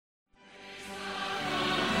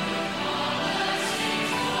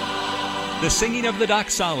The singing of the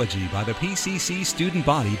doxology by the PCC student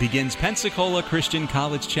body begins Pensacola Christian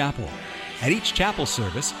College Chapel. At each chapel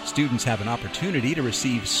service, students have an opportunity to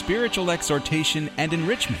receive spiritual exhortation and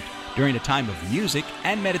enrichment during a time of music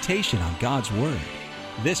and meditation on God's Word.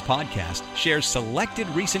 This podcast shares selected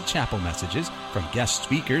recent chapel messages from guest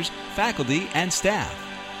speakers, faculty, and staff.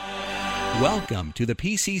 Welcome to the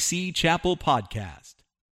PCC Chapel Podcast.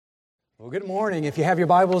 Well, good morning. If you have your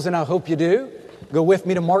Bibles, and I hope you do, go with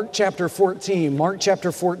me to Mark chapter 14. Mark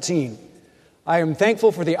chapter 14. I am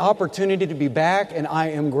thankful for the opportunity to be back, and I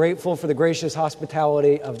am grateful for the gracious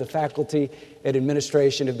hospitality of the faculty and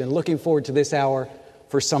administration who have been looking forward to this hour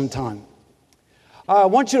for some time. I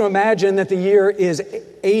want you to imagine that the year is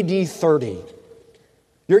AD 30.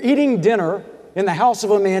 You're eating dinner in the house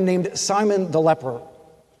of a man named Simon the leper.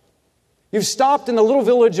 You've stopped in the little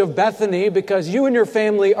village of Bethany because you and your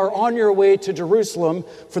family are on your way to Jerusalem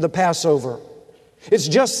for the Passover. It's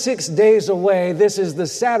just 6 days away. This is the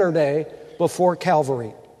Saturday before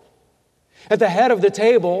Calvary. At the head of the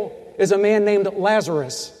table is a man named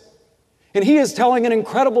Lazarus, and he is telling an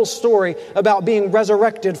incredible story about being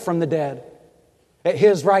resurrected from the dead. At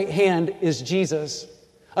his right hand is Jesus,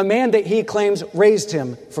 a man that he claims raised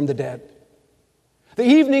him from the dead. The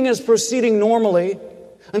evening is proceeding normally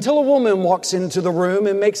until a woman walks into the room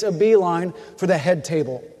and makes a beeline for the head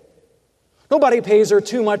table. Nobody pays her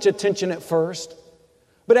too much attention at first,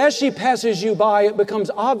 but as she passes you by, it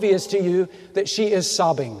becomes obvious to you that she is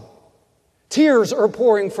sobbing. Tears are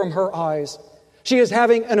pouring from her eyes. She is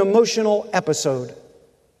having an emotional episode.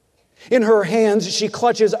 In her hands, she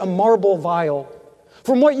clutches a marble vial.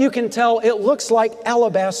 From what you can tell, it looks like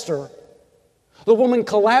alabaster. The woman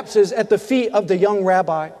collapses at the feet of the young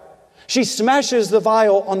rabbi. She smashes the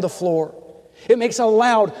vial on the floor. It makes a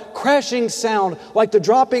loud, crashing sound like the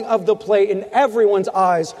dropping of the plate, and everyone's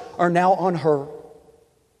eyes are now on her.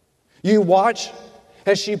 You watch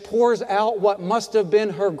as she pours out what must have been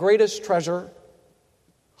her greatest treasure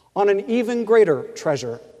on an even greater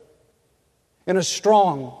treasure. And a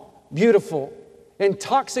strong, beautiful,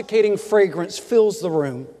 intoxicating fragrance fills the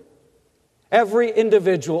room. Every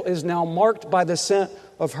individual is now marked by the scent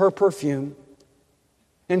of her perfume.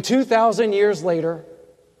 And 2,000 years later,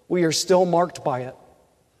 we are still marked by it.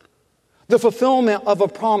 The fulfillment of a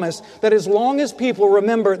promise that as long as people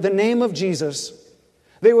remember the name of Jesus,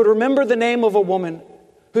 they would remember the name of a woman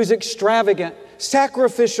whose extravagant,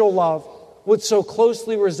 sacrificial love would so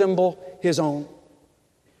closely resemble his own.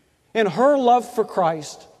 And her love for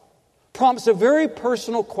Christ prompts a very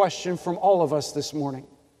personal question from all of us this morning.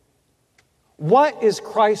 What is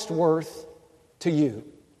Christ worth to you?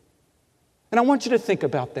 And I want you to think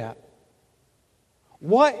about that.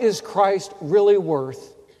 What is Christ really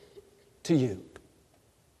worth to you?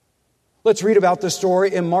 Let's read about the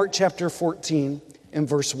story in Mark chapter 14 and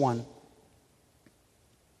verse 1.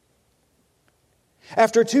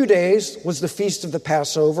 After 2 days was the feast of the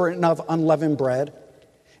Passover and of unleavened bread,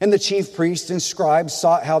 and the chief priests and scribes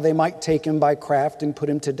sought how they might take him by craft and put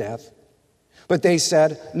him to death. But they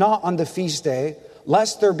said, not on the feast day,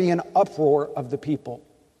 lest there be an uproar of the people.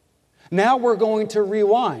 Now we're going to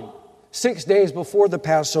rewind 6 days before the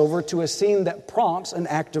Passover to a scene that prompts an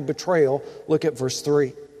act of betrayal. Look at verse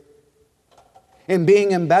 3. And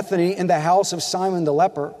being in Bethany in the house of Simon the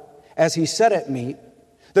leper, as he sat at meat,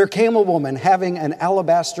 there came a woman having an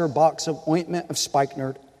alabaster box of ointment of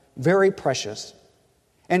spikenard, very precious.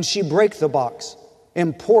 And she brake the box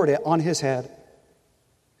and poured it on his head.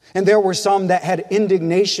 And there were some that had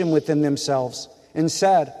indignation within themselves and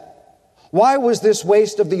said, why was this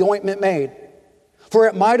waste of the ointment made? For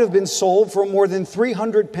it might have been sold for more than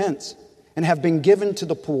 300 pence and have been given to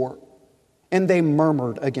the poor. And they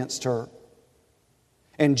murmured against her.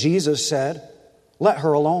 And Jesus said, let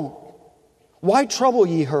her alone. Why trouble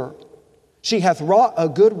ye her? She hath wrought a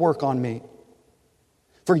good work on me.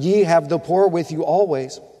 For ye have the poor with you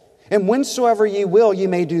always, and whensoever ye will, ye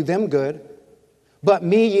may do them good. But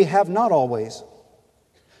me ye have not always.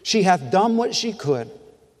 She hath done what she could.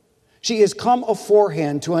 She is come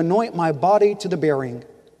aforehand to anoint my body to the burying.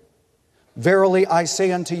 Verily I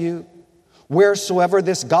say unto you, wheresoever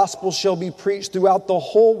this gospel shall be preached throughout the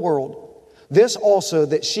whole world, this also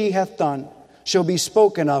that she hath done shall be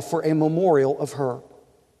spoken of for a memorial of her.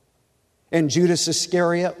 And Judas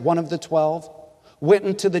Iscariot, one of the 12, went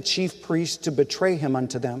unto the chief priests to betray him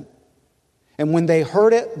unto them. And when they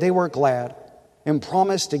heard it, they were glad and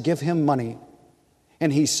promised to give him money.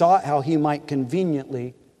 And he sought how he might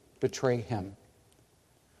conveniently betray him.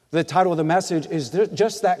 The title of the message is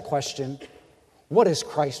just that question. What is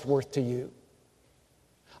Christ worth to you?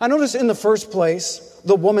 I notice in the first place,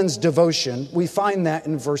 the woman's devotion. We find that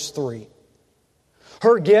in verse 3.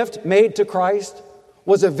 Her gift made to Christ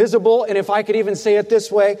was a visible, and if I could even say it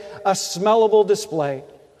this way, a smellable display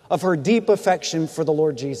of her deep affection for the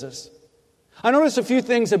Lord Jesus. I noticed a few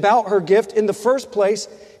things about her gift. In the first place,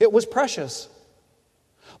 it was precious.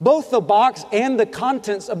 Both the box and the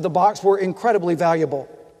contents of the box were incredibly valuable.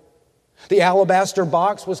 The alabaster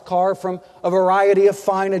box was carved from a variety of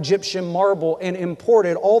fine Egyptian marble and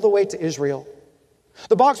imported all the way to Israel.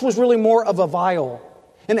 The box was really more of a vial,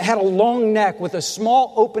 and it had a long neck with a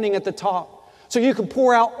small opening at the top, so you could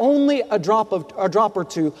pour out only a drop or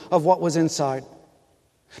two of what was inside.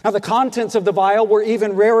 Now, the contents of the vial were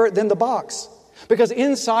even rarer than the box, because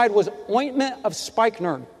inside was ointment of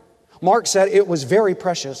spikenard. Mark said it was very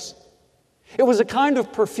precious. It was a kind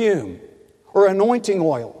of perfume or anointing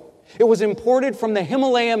oil. It was imported from the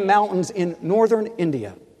Himalayan mountains in northern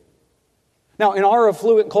India. Now, in our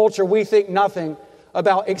affluent culture, we think nothing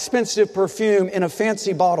about expensive perfume in a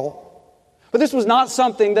fancy bottle. But this was not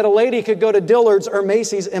something that a lady could go to Dillard's or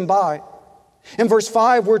Macy's and buy. In verse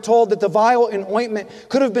 5, we're told that the vial and ointment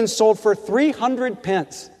could have been sold for 300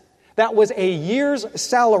 pence. That was a year's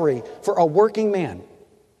salary for a working man.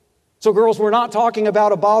 So girls, we're not talking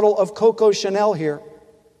about a bottle of Coco Chanel here.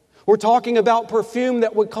 We're talking about perfume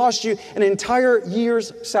that would cost you an entire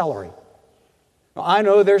year's salary. Now, I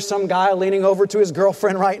know there's some guy leaning over to his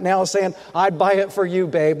girlfriend right now saying, "I'd buy it for you,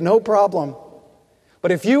 babe, no problem."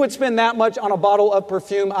 But if you would spend that much on a bottle of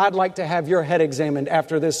perfume, I'd like to have your head examined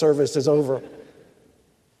after this service is over.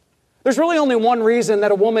 There's really only one reason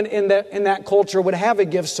that a woman in that culture would have a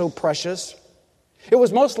gift so precious. It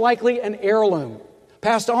was most likely an heirloom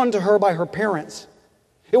passed on to her by her parents.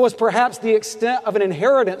 It was perhaps the extent of an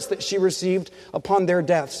inheritance that she received upon their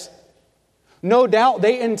deaths. No doubt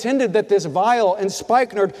they intended that this vial and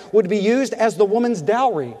spikenard would be used as the woman's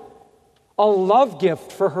dowry, a love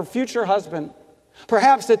gift for her future husband,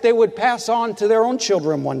 perhaps that they would pass on to their own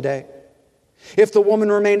children one day. If the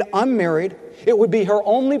woman remained unmarried, it would be her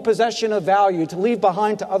only possession of value to leave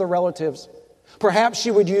behind to other relatives. Perhaps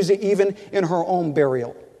she would use it even in her own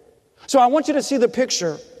burial. So I want you to see the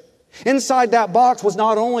picture. Inside that box was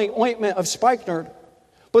not only ointment of spikenard,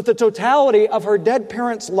 but the totality of her dead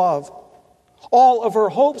parents' love, all of her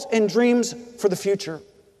hopes and dreams for the future.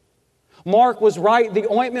 Mark was right. The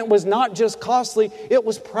ointment was not just costly, it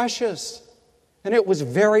was precious. And it was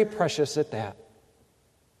very precious at that.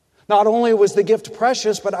 Not only was the gift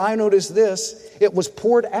precious, but I noticed this, it was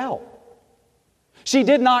poured out. She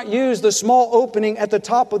did not use the small opening at the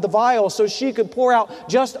top of the vial so she could pour out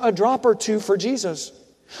just a drop or two for Jesus.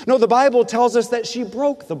 No, the Bible tells us that she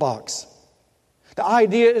broke the box. The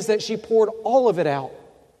idea is that she poured all of it out,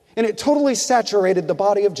 and it totally saturated the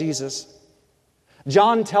body of Jesus.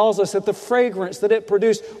 John tells us that the fragrance that it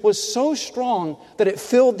produced was so strong that it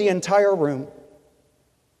filled the entire room.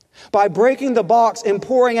 By breaking the box and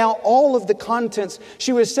pouring out all of the contents,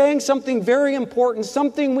 she was saying something very important,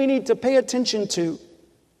 something we need to pay attention to.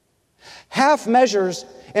 Half measures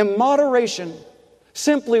and moderation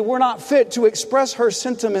simply were not fit to express her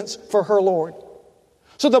sentiments for her Lord.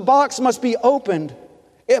 So the box must be opened.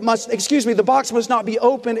 The box must not be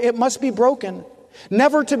opened. It must be broken,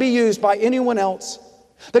 never to be used by anyone else.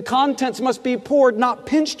 The contents must be poured, not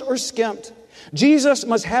pinched or skimped. Jesus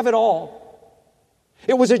must have it all.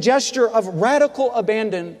 It was a gesture of radical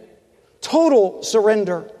abandon, total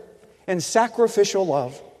surrender, and sacrificial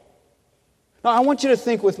love. Now, I want you to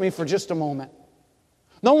think with me for just a moment.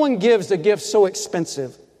 No one gives a gift so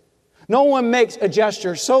expensive. No one makes a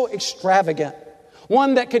gesture so extravagant,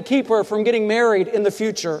 one that could keep her from getting married in the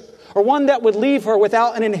future, or one that would leave her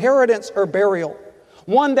without an inheritance or burial,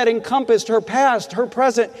 one that encompassed her past, her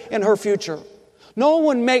present, and her future. No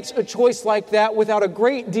one makes a choice like that without a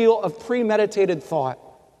great deal of premeditated thought.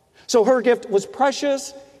 So her gift was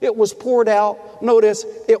precious, it was poured out, notice,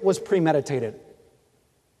 it was premeditated.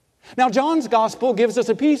 Now, John's gospel gives us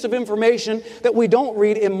a piece of information that we don't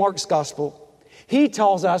read in Mark's gospel. He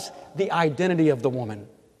tells us the identity of the woman.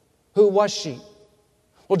 Who was she?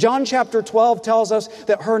 Well, John chapter 12 tells us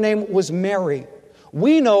that her name was Mary.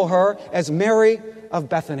 We know her as Mary of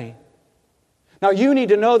Bethany. Now, you need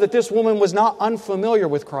to know that this woman was not unfamiliar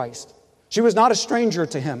with Christ. She was not a stranger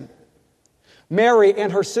to him. Mary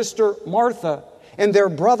and her sister Martha and their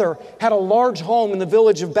brother had a large home in the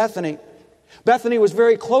village of Bethany. Bethany was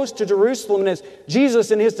very close to Jerusalem, and as Jesus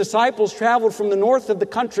and his disciples traveled from the north of the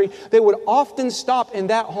country, they would often stop in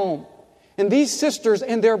that home. And these sisters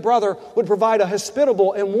and their brother would provide a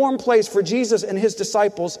hospitable and warm place for Jesus and his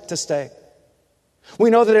disciples to stay. We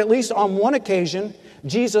know that at least on one occasion,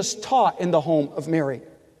 Jesus taught in the home of Mary,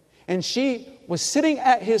 and she was sitting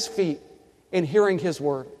at his feet and hearing his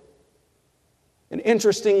word. And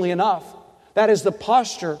interestingly enough, That is the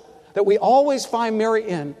posture that we always find Mary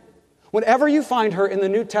in. Whenever you find her in the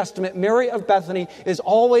New Testament, Mary of Bethany is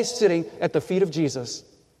always sitting at the feet of Jesus.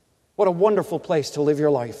 What a wonderful place to live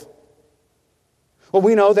your life. Well,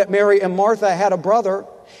 we know that Mary and Martha had a brother,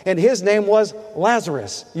 and his name was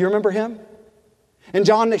Lazarus. You remember him? In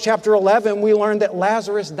John chapter 11, we learned that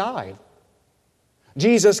Lazarus died.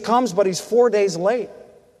 Jesus comes, but he's 4 days late.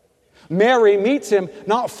 Mary meets him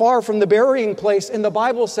not far from the burying place, and the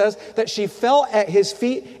Bible says that she fell at his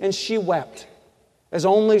feet and she wept, as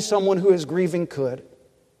only someone who is grieving could.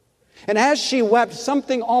 And as she wept,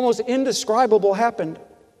 something almost indescribable happened.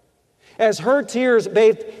 As her tears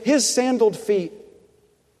bathed his sandaled feet,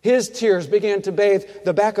 his tears began to bathe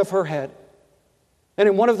the back of her head. And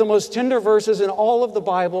in one of the most tender verses in all of the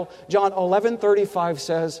Bible, John 11:35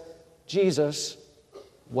 says, Jesus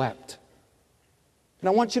wept. And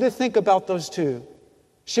I want you to think about those two,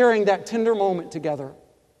 sharing that tender moment together.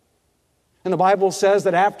 And the Bible says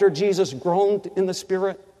that after Jesus groaned in the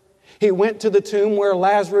Spirit, he went to the tomb where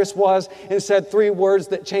Lazarus was and said 3 words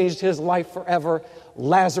that changed his life forever.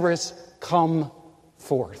 Lazarus, come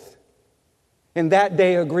forth. And that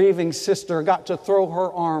day, a grieving sister got to throw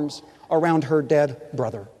her arms around her dead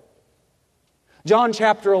brother. John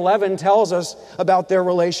chapter 11 tells us about their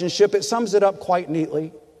relationship. It sums it up quite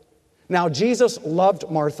neatly. Now, Jesus loved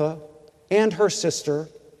Martha and her sister,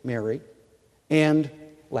 Mary, and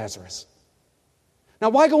Lazarus. Now,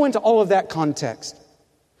 why go into all of that context?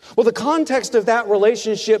 Well, the context of that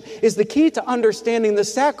relationship is the key to understanding the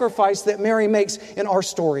sacrifice that Mary makes in our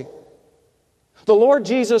story. The Lord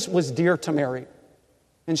Jesus was dear to Mary,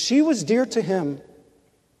 and she was dear to him.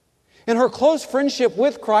 And her close friendship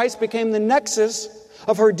with Christ became the nexus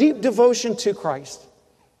of her deep devotion to Christ.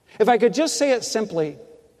 If I could just say it simply,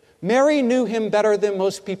 Mary knew him better than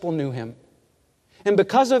most people knew him. And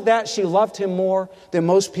because of that, she loved him more than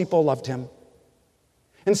most people loved him.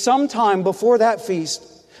 And sometime before that feast,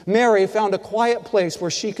 Mary found a quiet place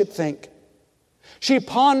where she could think. She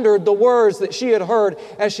pondered the words that she had heard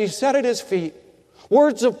as she sat at his feet.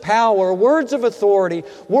 Words of power, words of authority,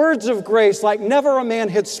 words of grace like never a man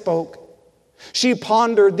had spoke. She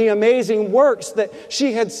pondered the amazing works that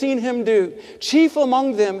she had seen him do, chief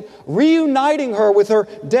among them reuniting her with her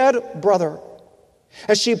dead brother.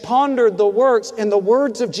 As she pondered the works and the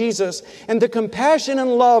words of Jesus and the compassion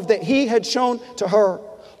and love that he had shown to her,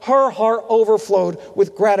 her heart overflowed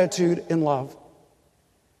with gratitude and love.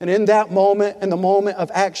 And in that moment and the moment of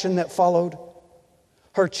action that followed,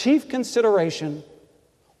 her chief consideration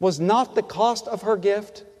was not the cost of her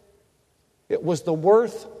gift, it was the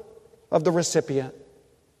worth of the recipient.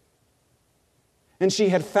 And she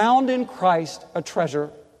had found in Christ a treasure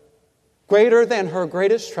greater than her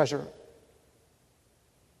greatest treasure.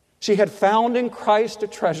 She had found in Christ a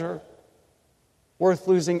treasure worth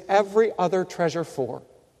losing every other treasure for.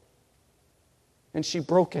 And she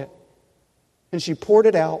broke it, and she poured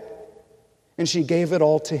it out, and she gave it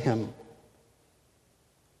all to him.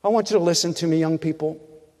 I want you to listen to me, young people.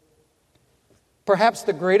 Perhaps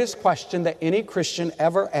the greatest question that any Christian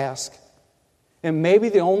ever asks, and maybe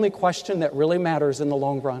the only question that really matters in the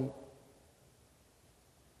long run,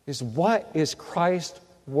 is what is Christ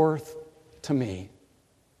worth to me?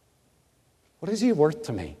 What is he worth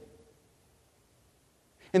to me?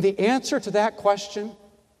 And the answer to that question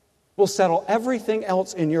will settle everything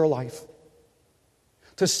else in your life.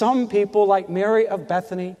 To some people, like Mary of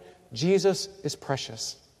Bethany, Jesus is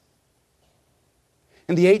precious.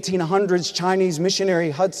 In the 1800s, Chinese missionary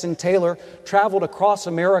Hudson Taylor traveled across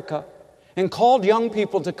America and called young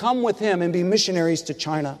people to come with him and be missionaries to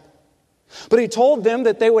China. But he told them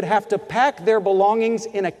that they would have to pack their belongings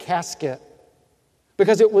in a casket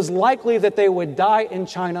because it was likely that they would die in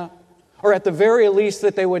China, or at the very least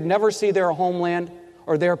that they would never see their homeland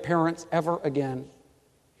or their parents ever again.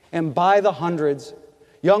 And by the hundreds,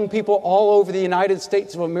 young people all over the United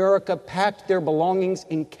States of America packed their belongings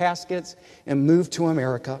in caskets and moved to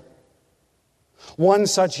America. One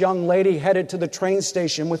such young lady headed to the train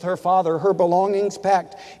station with her father, her belongings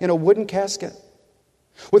packed in a wooden casket.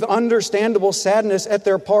 With understandable sadness at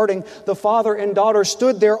their parting, the father and daughter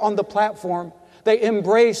stood there on the platform. They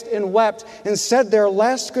embraced and wept and said their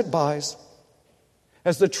last goodbyes.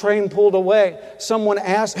 As the train pulled away, someone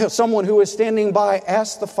who was standing by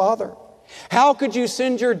asked the father, "How could you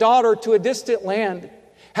send your daughter to a distant land?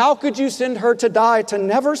 How could you send her to die, to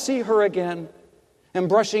never see her again?" And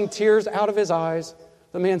brushing tears out of his eyes,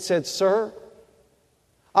 the man said, "Sir,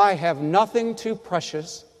 I have nothing too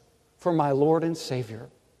precious for my Lord and Savior."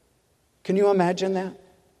 Can you imagine that?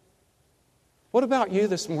 What about you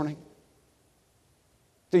this morning?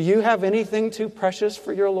 Do you have anything too precious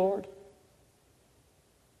for your Lord?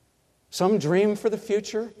 Some dream for the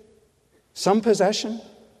future? Some possession?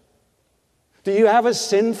 Do you have a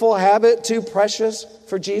sinful habit too precious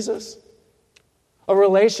for Jesus? A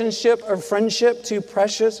relationship or friendship too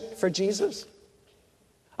precious for Jesus?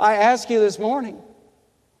 I ask you this morning,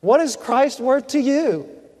 what is Christ worth to you?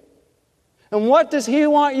 And what does He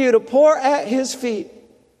want you to pour at His feet?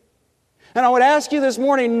 And I would ask you this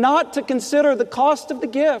morning not to consider the cost of the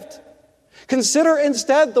gift. Consider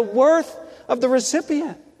instead the worth of the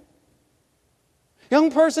recipient. Young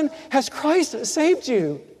person, has Christ saved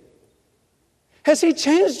you? Has He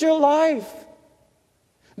changed your life?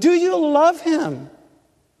 Do you love Him?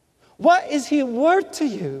 What is He worth to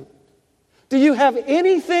you? Do you have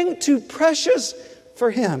anything too precious for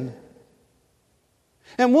Him?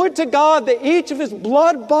 And would to God that each of His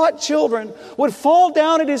blood-bought children would fall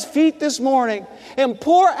down at His feet this morning and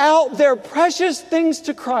pour out their precious things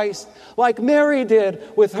to Christ like Mary did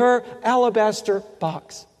with her alabaster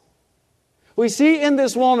box. We see in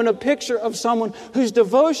this woman a picture of someone whose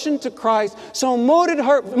devotion to Christ so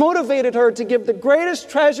motivated her to give the greatest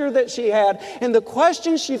treasure that she had. And the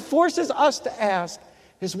question she forces us to ask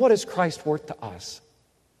is, what is Christ worth to us?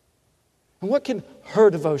 And what can her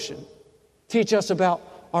devotion teach us about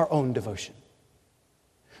our own devotion?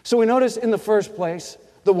 So we notice in the first place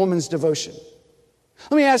the woman's devotion.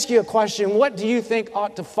 Let me ask you a question. What do you think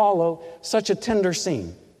ought to follow such a tender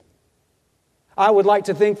scene? I would like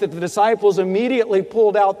to think that the disciples immediately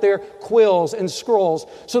pulled out their quills and scrolls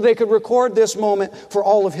so they could record this moment for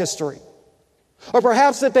all of history. Or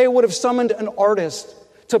perhaps that they would have summoned an artist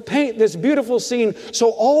to paint this beautiful scene so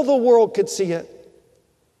all the world could see it.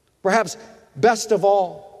 Perhaps best of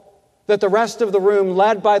all, that the rest of the room,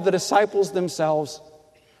 led by the disciples themselves,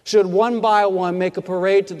 should one by one make a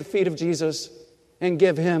parade to the feet of Jesus and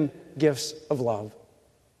give Him gifts of love.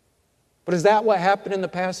 But is that what happened in the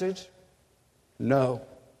passage? No.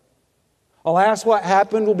 Alas, what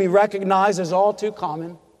happened will be recognized as all too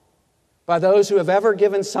common by those who have ever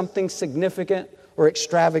given something significant or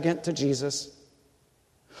extravagant to Jesus.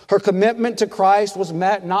 Her commitment to Christ was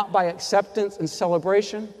met not by acceptance and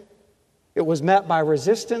celebration. It was met by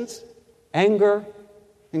resistance, anger,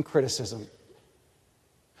 and criticism.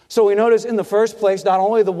 So we notice in the first place not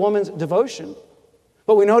only the woman's devotion,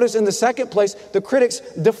 but we notice in the second place the critics'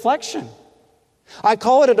 deflection. I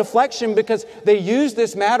call it a deflection because they use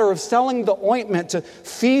this matter of selling the ointment to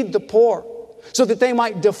feed the poor so that they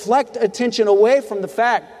might deflect attention away from the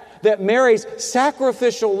fact that Mary's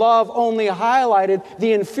sacrificial love only highlighted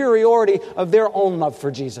the inferiority of their own love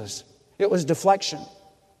for Jesus. It was deflection.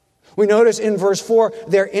 We notice in verse 4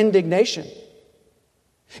 their indignation.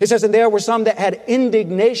 It says, and there were some that had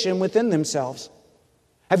indignation within themselves.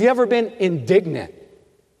 Have you ever been indignant?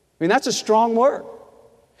 I mean, that's a strong word.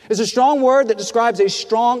 It's a strong word that describes a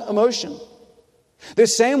strong emotion.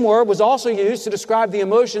 This same word was also used to describe the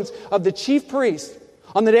emotions of the chief priest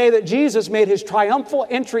on the day that Jesus made His triumphal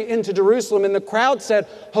entry into Jerusalem, and the crowd said,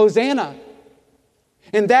 Hosanna.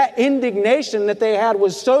 And that indignation that they had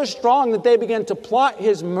was so strong that they began to plot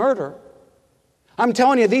His murder. I'm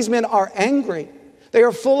telling you, these men are angry. They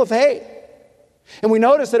are full of hate. And we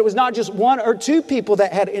notice that it was not just one or two people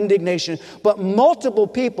that had indignation, but multiple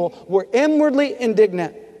people were inwardly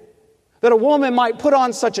indignant that a woman might put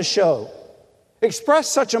on such a show, express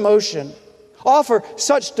such emotion, offer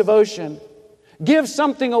such devotion, give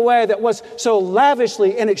something away that was so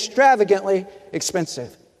lavishly and extravagantly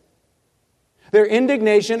expensive. Their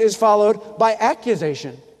indignation is followed by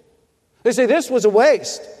accusation. They say this was a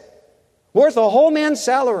waste, worth a whole man's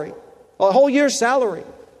salary, a whole year's salary.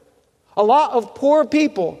 A lot of poor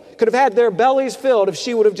people could have had their bellies filled if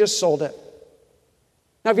she would have just sold it.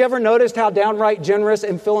 Now, have you ever noticed how downright generous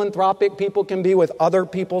and philanthropic people can be with other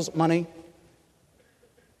people's money?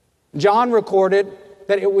 John recorded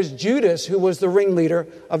that it was Judas who was the ringleader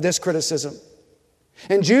of this criticism.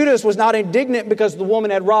 And Judas was not indignant because the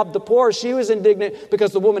woman had robbed the poor. She was indignant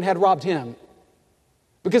because the woman had robbed him.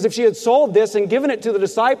 Because if she had sold this and given it to the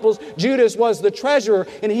disciples, Judas was the treasurer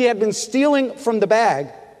and he had been stealing from the bag.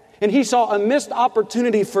 And he saw a missed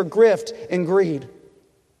opportunity for grift and greed.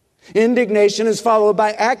 Indignation is followed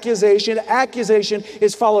by accusation. Accusation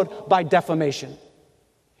is followed by defamation.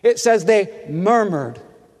 It says they murmured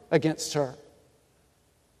against her.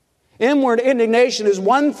 Inward indignation is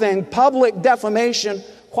one thing, public defamation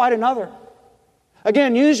quite another.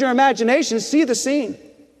 Again, use your imagination, see the scene.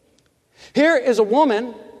 Here is a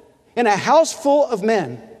woman in a house full of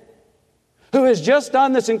men who has just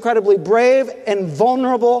done this incredibly brave and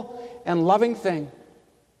vulnerable and loving thing.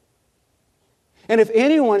 And if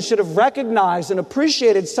anyone should have recognized and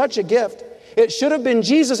appreciated such a gift, it should have been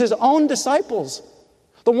Jesus' own disciples,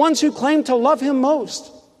 the ones who claimed to love Him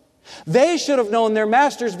most. They should have known their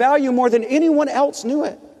master's value more than anyone else knew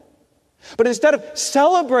it. But instead of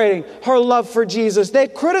celebrating her love for Jesus, they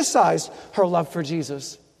criticized her love for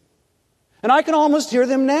Jesus. And I can almost hear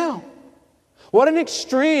them now. What an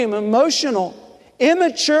extreme, emotional,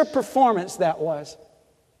 immature performance that was.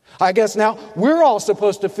 I guess now we're all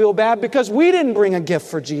supposed to feel bad because we didn't bring a gift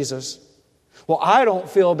for Jesus. Well, I don't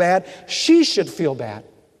feel bad. She should feel bad.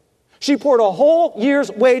 She poured a whole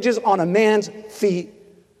year's wages on a man's feet.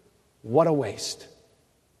 What a waste.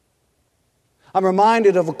 I'm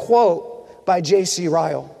reminded of a quote by J.C.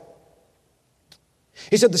 Ryle.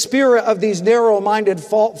 He said, "The spirit of these narrow-minded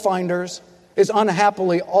fault finders is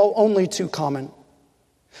unhappily only too common.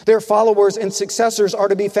 Their followers and successors are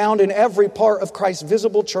to be found in every part of Christ's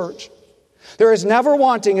visible church. There is never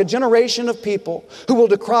wanting a generation of people who will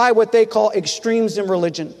decry what they call extremes in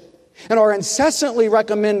religion and are incessantly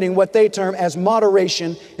recommending what they term as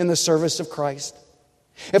moderation in the service of Christ.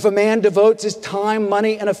 If a man devotes his time,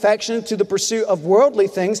 money, and affection to the pursuit of worldly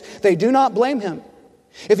things, they do not blame him.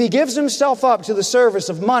 If he gives himself up to the service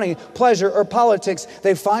of money, pleasure, or politics,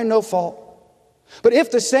 they find no fault. But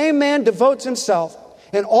if the same man devotes himself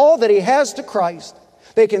and all that he has to Christ,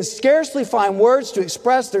 they can scarcely find words to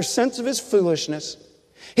express their sense of his foolishness.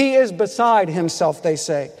 He is beside himself, they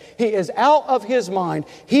say. He is out of his mind.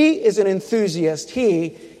 He is an enthusiast.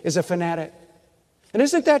 He is a fanatic." And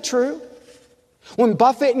isn't that true? When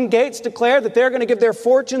Buffett and Gates declare that they're going to give their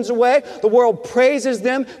fortunes away, the world praises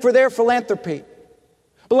them for their philanthropy.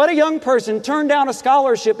 But let a young person turn down a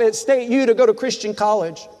scholarship at State U to go to Christian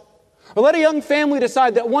college. Or let a young family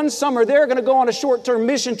decide that one summer they're going to go on a short-term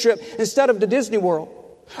mission trip instead of to Disney World.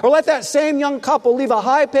 Or let that same young couple leave a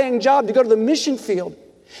high-paying job to go to the mission field.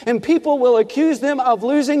 And people will accuse them of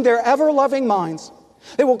losing their ever-loving minds.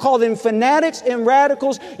 They will call them fanatics and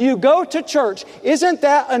radicals. You go to church. Isn't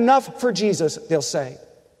that enough for Jesus? They'll say.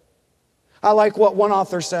 I like what one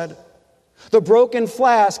author said. The broken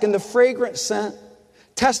flask and the fragrant scent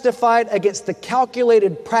testified against the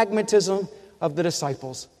calculated pragmatism of the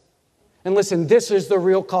disciples. And listen, this is the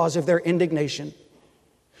real cause of their indignation.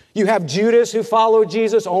 You have Judas who followed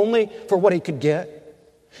Jesus only for what he could get.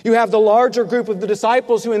 You have the larger group of the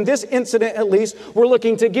disciples who in this incident at least were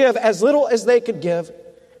looking to give as little as they could give.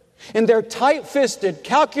 And their tight-fisted,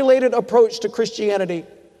 calculated approach to Christianity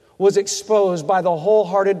was exposed by the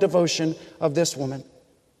wholehearted devotion of this woman.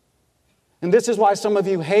 And this is why some of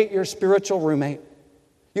you hate your spiritual roommate.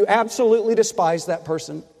 You absolutely despise that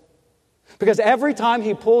person. Because every time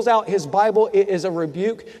he pulls out his Bible, it is a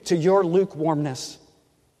rebuke to your lukewarmness.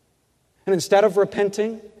 And instead of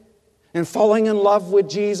repenting and falling in love with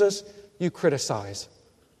Jesus, you criticize.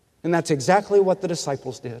 And that's exactly what the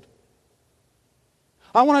disciples did.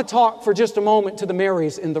 I want to talk for just a moment to the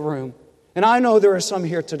Marys in the room. And I know there are some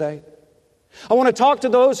here today. I want to talk to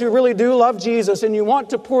those who really do love Jesus and you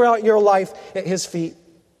want to pour out your life at His feet.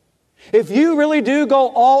 If you really do go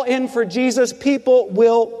all in for Jesus, people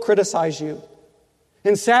will criticize you.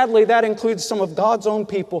 And sadly, that includes some of God's own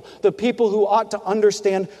people, the people who ought to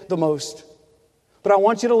understand the most. But I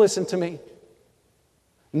want you to listen to me.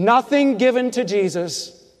 Nothing given to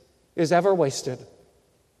Jesus is ever wasted.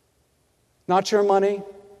 Not your money,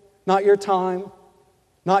 not your time,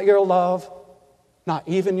 not your love, not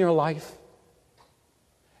even your life.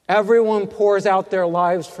 Everyone pours out their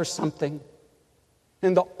lives for something.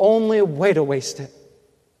 And the only way to waste it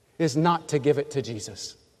is not to give it to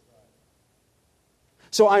Jesus.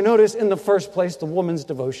 So I notice in the first place the woman's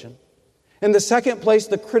devotion. In the second place,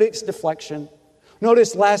 the critic's deflection.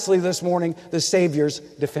 Notice lastly this morning, the Savior's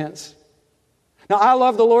defense. Now I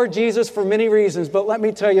love the Lord Jesus for many reasons, but let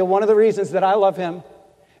me tell you, one of the reasons that I love Him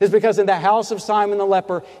is because in the house of Simon the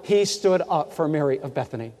leper, He stood up for Mary of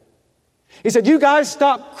Bethany. He said, you guys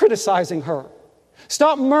stop criticizing her.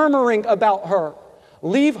 Stop murmuring about her.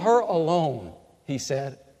 Leave her alone, He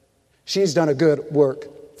said. She's done a good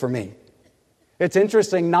work for me. It's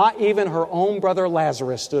interesting, not even her own brother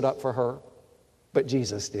Lazarus stood up for her, but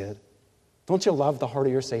Jesus did. Don't you love the heart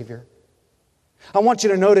of your Savior? I want you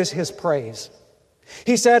to notice His praise.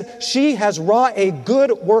 He said, she has wrought a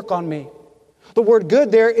good work on me. The word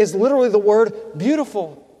good there is literally the word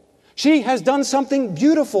beautiful. She has done something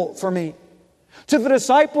beautiful for me. To the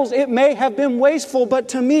disciples, it may have been wasteful, but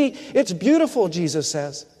to me, it's beautiful, Jesus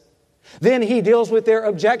says. Then He deals with their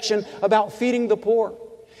objection about feeding the poor.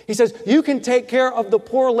 He says, you can take care of the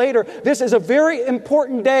poor later. This is a very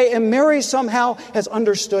important day, and Mary somehow has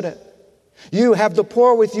understood it. You have the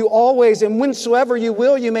poor with you always, and whensoever you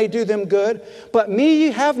will, you may do them good. But me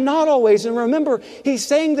you have not always. And remember, He's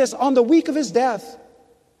saying this on the week of His death.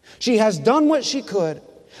 She has done what she could.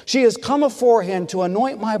 She has come aforehand to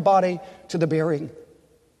anoint my body to the burying.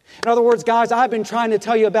 In other words, guys, I've been trying to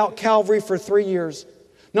tell you about Calvary for 3 years.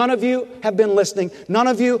 None of you have been listening. None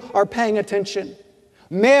of you are paying attention.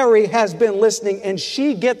 Mary has been listening, and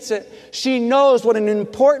she gets it. She knows what an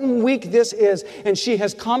important week this is, and she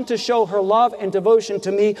has come to show her love and devotion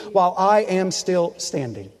to me while I am still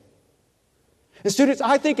standing. And students,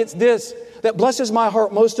 I think it's this that blesses my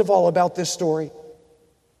heart most of all about this story.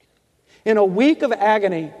 In a week of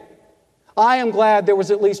agony, I am glad there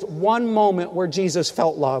was at least one moment where Jesus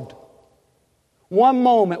felt loved. One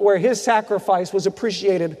moment where his sacrifice was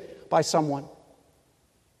appreciated by someone.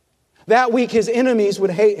 That week, his enemies would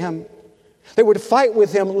hate him. They would fight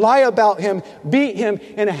with him, lie about him, beat him,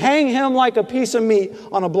 and hang him like a piece of meat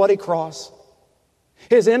on a bloody cross.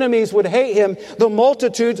 His enemies would hate him. The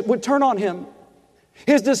multitudes would turn on him.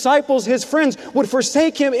 His disciples, his friends, would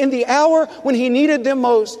forsake him in the hour when he needed them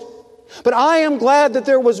most. But I am glad that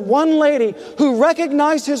there was one lady who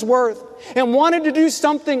recognized his worth and wanted to do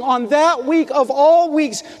something on that week of all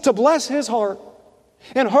weeks to bless his heart.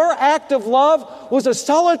 And her act of love was a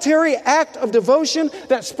solitary act of devotion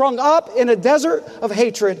that sprung up in a desert of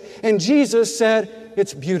hatred. And Jesus said,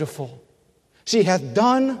 "It's beautiful. She hath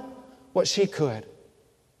done what she could."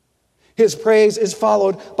 His praise is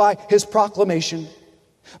followed by his proclamation.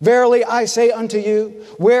 "Verily I say unto you,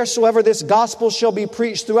 wheresoever this gospel shall be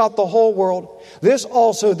preached throughout the whole world, this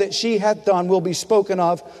also that she hath done will be spoken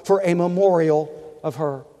of for a memorial of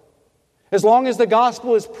her." As long as the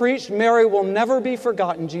gospel is preached, Mary will never be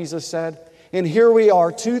forgotten, Jesus said. And here we are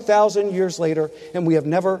 2,000 years later, and we have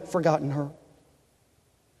never forgotten her.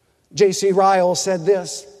 J.C. Ryle said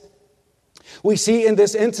this: "We see in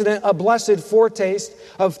this incident a blessed foretaste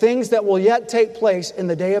of things that will yet take place in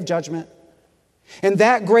the day of judgment. In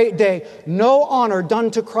that great day, no honor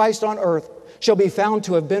done to Christ on earth shall be found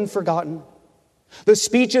to have been forgotten. The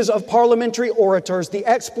speeches of parliamentary orators, the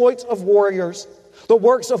exploits of warriors, the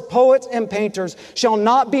works of poets and painters shall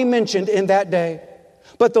not be mentioned in that day.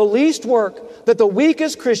 But the least work that the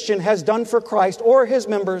weakest Christian has done for Christ or his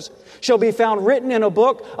members shall be found written in a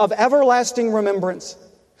book of everlasting remembrance.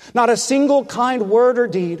 Not a single kind word or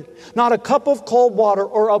deed, not a cup of cold water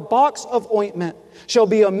or a box of ointment shall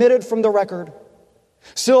be omitted from the record.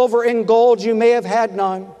 Silver and gold you may have had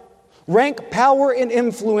none. Rank, power, and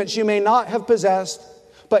influence you may not have possessed.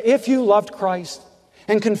 But if you loved Christ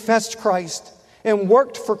and confessed Christ and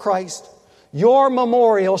worked for Christ, your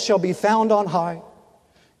memorial shall be found on high.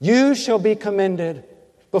 You shall be commended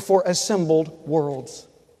before assembled worlds."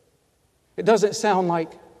 It doesn't sound like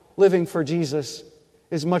living for Jesus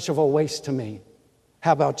is much of a waste to me.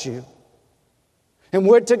 How about you? And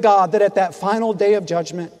would to God that at that final day of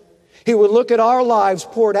judgment, He would look at our lives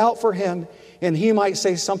poured out for Him, and He might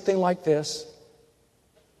say something like this: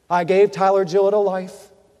 "I gave Tyler Gillett a life,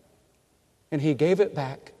 and he gave it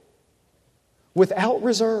back without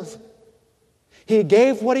reserve. He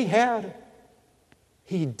gave what he had.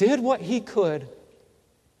 He did what he could,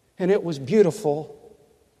 and it was beautiful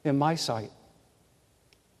in my sight."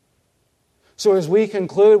 So as we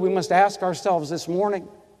conclude, we must ask ourselves this morning,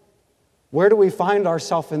 where do we find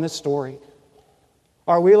ourselves in this story?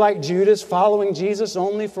 Are we like Judas, following Jesus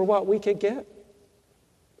only for what we could get?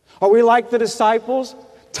 Are we like the disciples,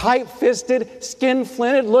 tight-fisted,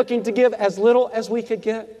 skin-flinted, looking to give as little as we could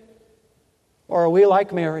get? Or are we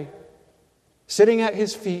like Mary, sitting at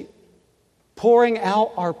His feet, pouring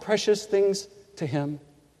out our precious things to Him?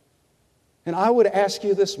 And I would ask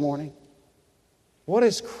you this morning, what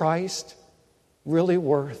is Christ really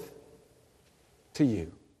worth to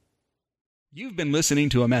you? You've been listening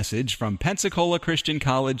to a message from Pensacola Christian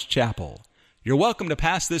College Chapel. You're welcome to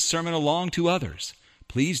pass this sermon along to others.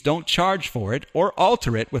 Please don't charge for it or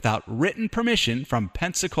alter it without written permission from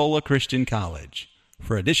Pensacola Christian College.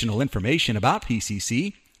 For additional information about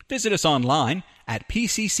PCC, visit us online at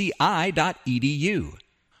pcci.edu.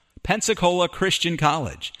 Pensacola Christian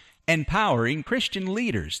College, empowering Christian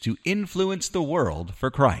leaders to influence the world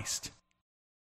for Christ.